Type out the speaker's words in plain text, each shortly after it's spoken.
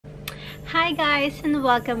Hi guys, and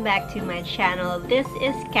welcome back to my channel. This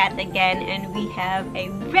is Kat again, and we have a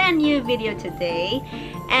brand new video today,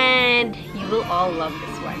 and you will all love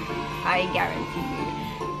this one, I guarantee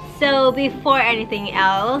you. So before anything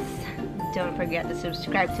else, don't forget to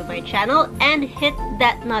subscribe to my channel and hit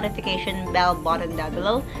that notification bell button down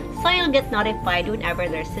below so you'll get notified whenever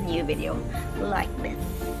there's a new video like this.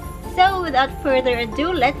 So without further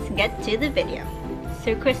ado, let's get to the video.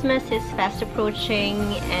 So Christmas is fast approaching,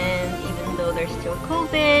 and even though there's still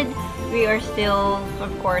COVID, we are still,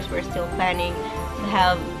 of course, we're still planning to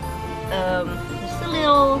have just a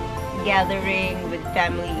little gathering with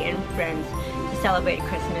family and friends to celebrate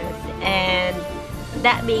Christmas. And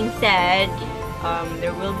that being said,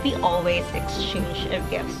 there will be always exchange of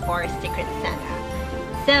gifts or Secret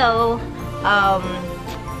Santa. So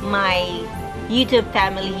my YouTube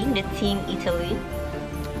family, the Team Italy,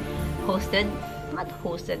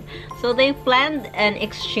 so they planned an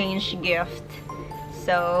exchange gift.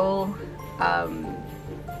 So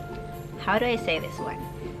how do I say this one?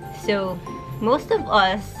 So most of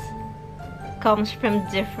us comes from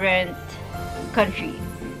different countries.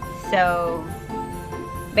 So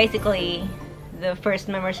basically the first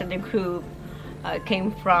members of the group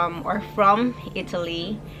came from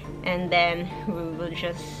Italy, and then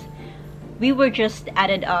we were just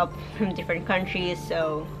added up from different countries.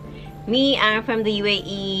 So me, I'm from the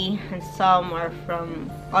UAE, and some are from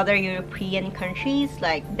other European countries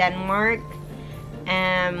like Denmark,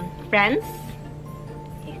 France,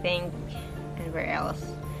 I think, and where else?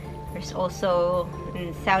 There's also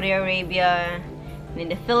in Saudi Arabia, and in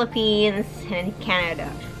the Philippines, and in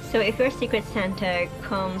Canada. So if your Secret Santa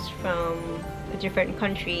comes from a different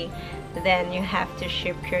country, then you have to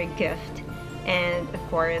ship your gift, and of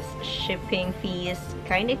course shipping fees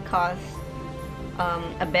kind of cost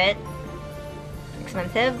a bit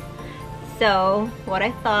expensive. So what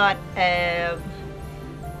I thought of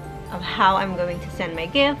how I'm going to send my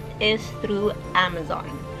gift is through Amazon.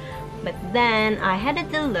 But then I had a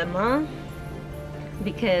dilemma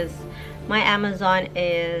because my Amazon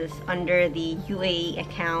is under the UAE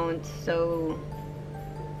account. So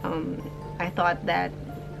I thought that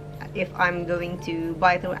if I'm going to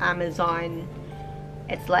buy through Amazon,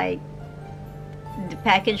 it's like the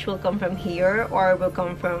package will come from here or will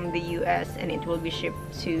come from the US, and it will be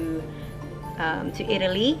shipped to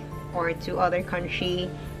Italy or to other country.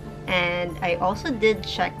 And I also did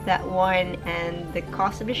check that one, and the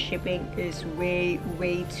cost of the shipping is way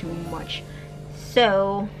too much.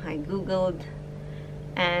 So I googled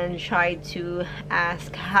and tried to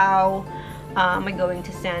ask how am I going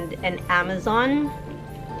to send an Amazon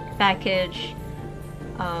package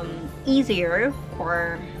easier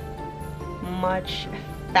or much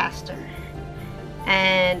faster.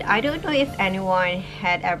 And I don't know if anyone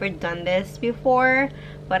had ever done this before,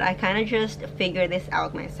 but I kind of just figured this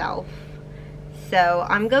out myself. So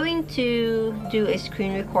I'm going to do a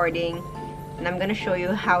screen recording, and I'm going to show you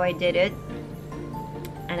how I did it,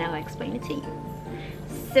 and I'll explain it to you.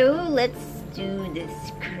 So let's do the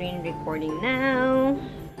screen recording now.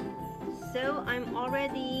 So I'm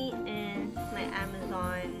already in my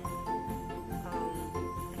Amazon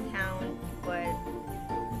account, but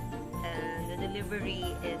the delivery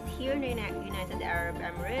is here in the United Arab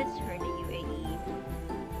Emirates or in the UAE,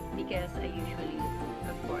 because I usually,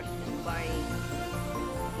 of course, just buy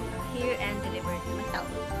here and deliver it to myself.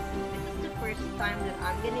 This is the first time that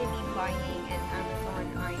I'm gonna be buying an Amazon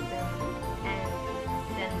item and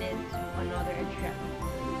send it to another address,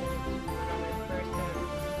 to another person,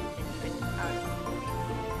 and even out of the UAE.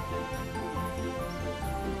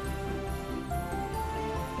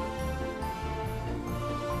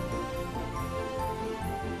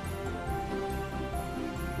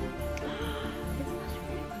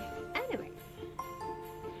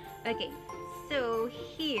 Okay, so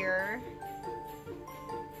here,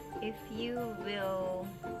 if you will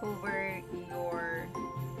hover your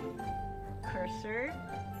cursor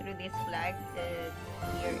through this flag,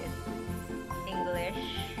 here is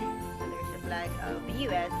English, so there's a flag of the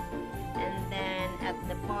US, and then at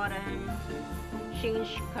the bottom,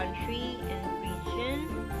 change country and region.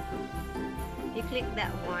 You click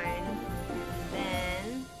that one,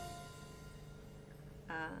 then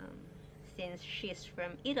since she's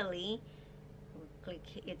from Italy, click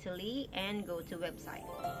Italy and go to website,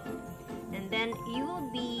 and then you will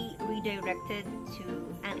be redirected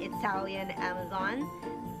to an Italian Amazon,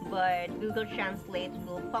 but Google Translate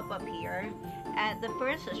will pop up here. At the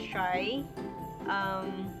first try,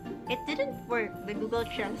 it didn't work, the Google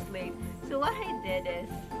Translate. So what I did is,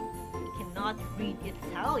 I cannot read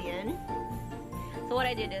Italian, so what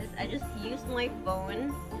I did is I just used my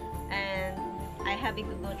phone and I I have a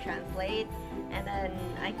Google Translate, and then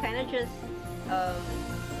I kind of just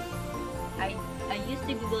I use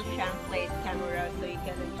the Google Translate camera, so you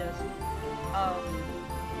can just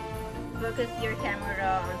focus your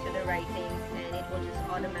camera onto the right things, and it will just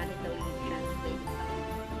automatically translate itself.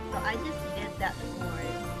 So I just did that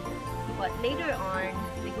one, but later on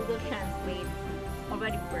the Google Translate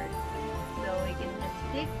already works. So you can just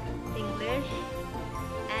click English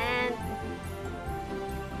and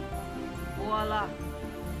voila!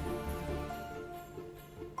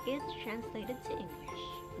 It's translated to English,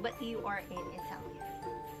 but you are in Italian.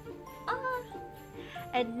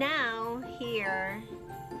 And now here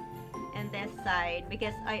and this side,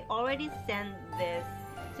 because I already sent this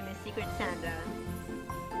to my Secret Santa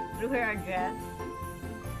through her address.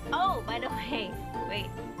 Oh, by the way,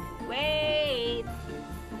 wait.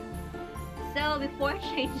 So before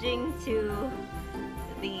changing to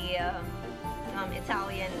the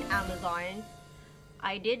Italian Amazon,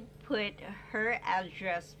 I did put her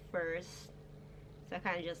address first. So I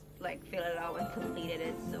kind of just like fill it out and completed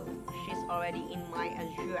it, so she's already in my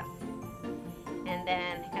address. And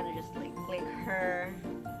then I kind of just like click her,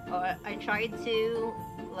 or I tried to,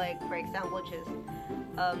 like, for example, just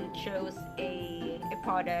chose a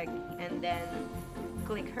product and then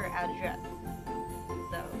click her address.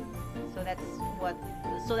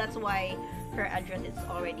 So that's why her address is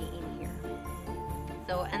already in here.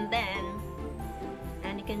 So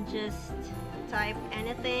and you can just type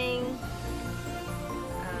anything.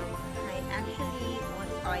 I actually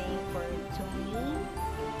was eyeing for Tony,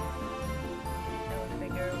 so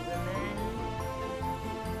bigger women.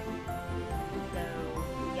 So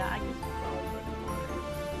yeah, I just followed it more.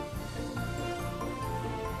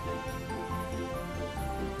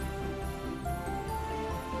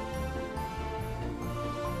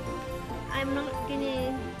 I'm not gonna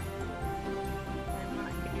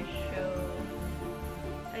show.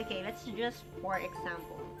 Okay, let's just, for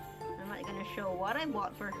example, I'm not gonna show what I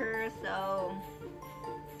bought for her, so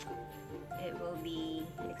it will be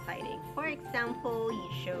exciting. For example,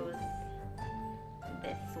 he shows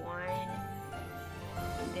this one.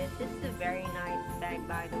 This is a very nice bag,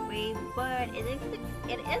 by the way, but it is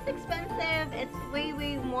expensive. It's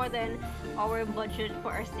way more than our budget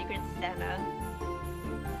for our Secret Santa.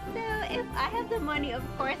 So if I have the money, of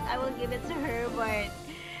course I will give it to her, but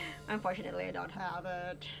unfortunately I don't have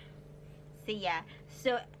it. So yeah,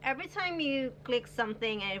 so every time you click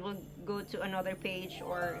something, and it will go to another page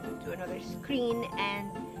or to another screen, and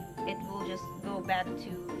it will just go back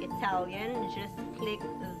to Italian. Just click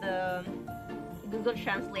the Google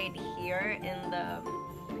Translate here in the,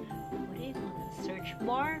 what do you call it, search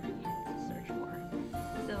bar? Yeah, it's a search bar.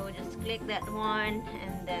 So just click that one,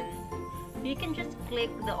 and then you can just click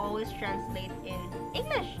the always translate in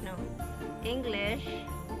English. No, English.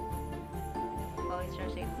 Always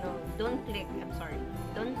translate. No, don't click. I'm sorry.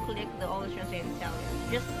 Don't click the always translate in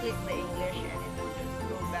Italian. Just click the English, and it will just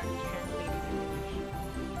go back to translating English.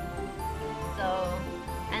 So,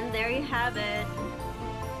 and there you have it.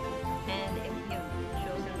 And if you've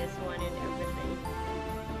chosen this one and everything,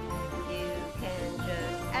 you can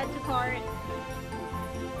just add to cart.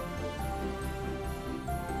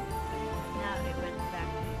 Now it went back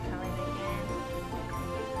to Italian again.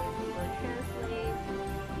 Google Translate.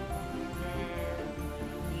 And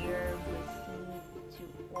here proceed to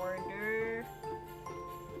order.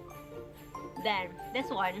 Then this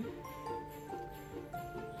one,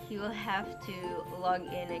 you will have to log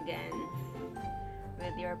in again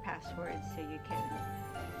with your password so you can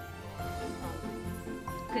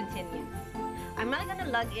continue. I'm not gonna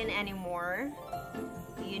log in anymore.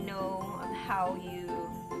 You know how you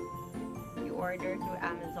order through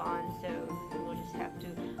Amazon, so we'll just have to.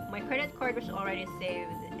 My credit card was already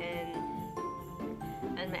saved in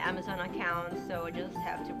my Amazon account, so I just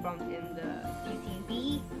have to prompt in the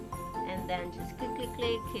CCV, and then just click,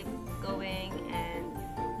 keep going, and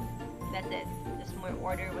that's it. This my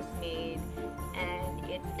order was made, and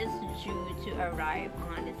it is due to arrive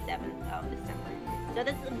on the 7th of December. So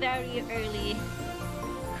that's a very early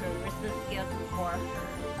Christmas gift for her.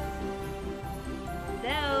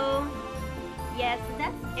 So yes,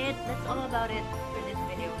 that's it. That's all about it for this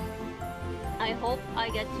video. I hope I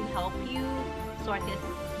get to help you sort this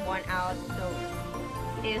one out. So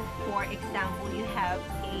if, for example, you have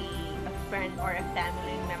a friend or a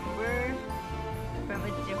family member from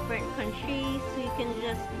a different country, so you can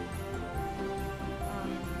just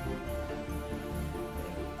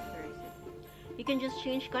you can just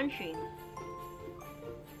change country,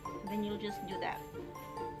 then you'll just do that.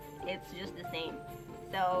 It's just the same.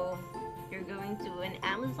 So you're going to an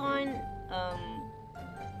Amazon of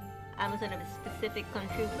a specific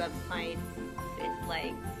country website, so it's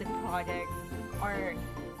like the product or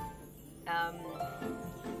how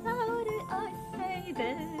do I say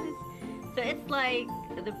this? So it's like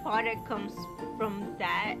the product comes from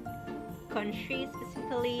that country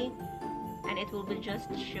specifically, and it will be just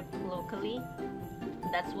shipped locally.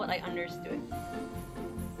 That's what I understood.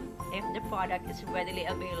 If the product is readily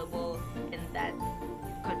available in that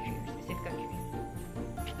country, or specific country,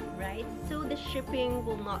 right? So the shipping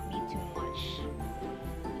will not be too much.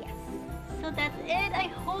 Yes. So that's it. I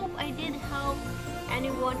hope I did help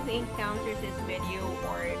anyone who encounters this video,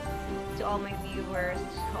 or to all my viewers,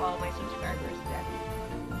 to all my subscribers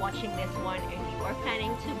that's watching this one, and you are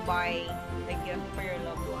planning to buy a gift for your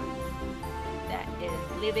loved one that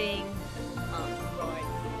is living abroad,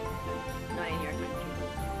 not in your country.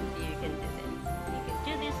 So you can do this. You can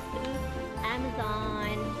do this through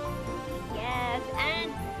Amazon. Yes,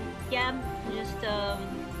 and yeah, just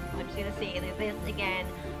I'm just gonna say this again.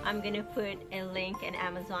 I'm gonna put a link, an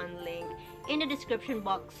Amazon link, in the description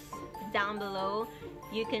box down below.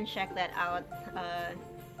 You can check that out.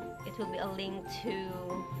 It will be a link to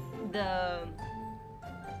the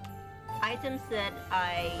items that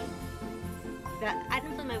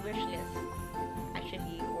items on my wish list,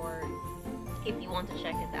 actually, or if you want to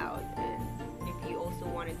check it out, and if you also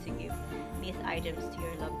wanted to give these items to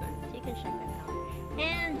your loved ones, you can check that out.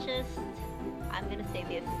 And just, I'm gonna say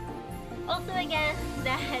this also again,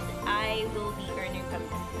 that I will be earning from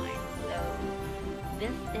this line. So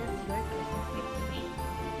this is your Christmas gift to me.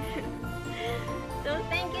 So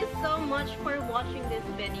thank you so much for watching this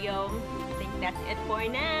video. I think that's it for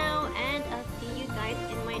now, and I'll see you guys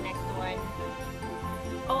in my next one.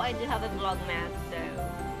 Oh, I do have a Vlogmas, so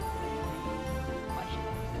watch it.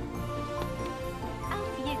 I'll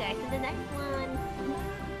see you guys in the next one.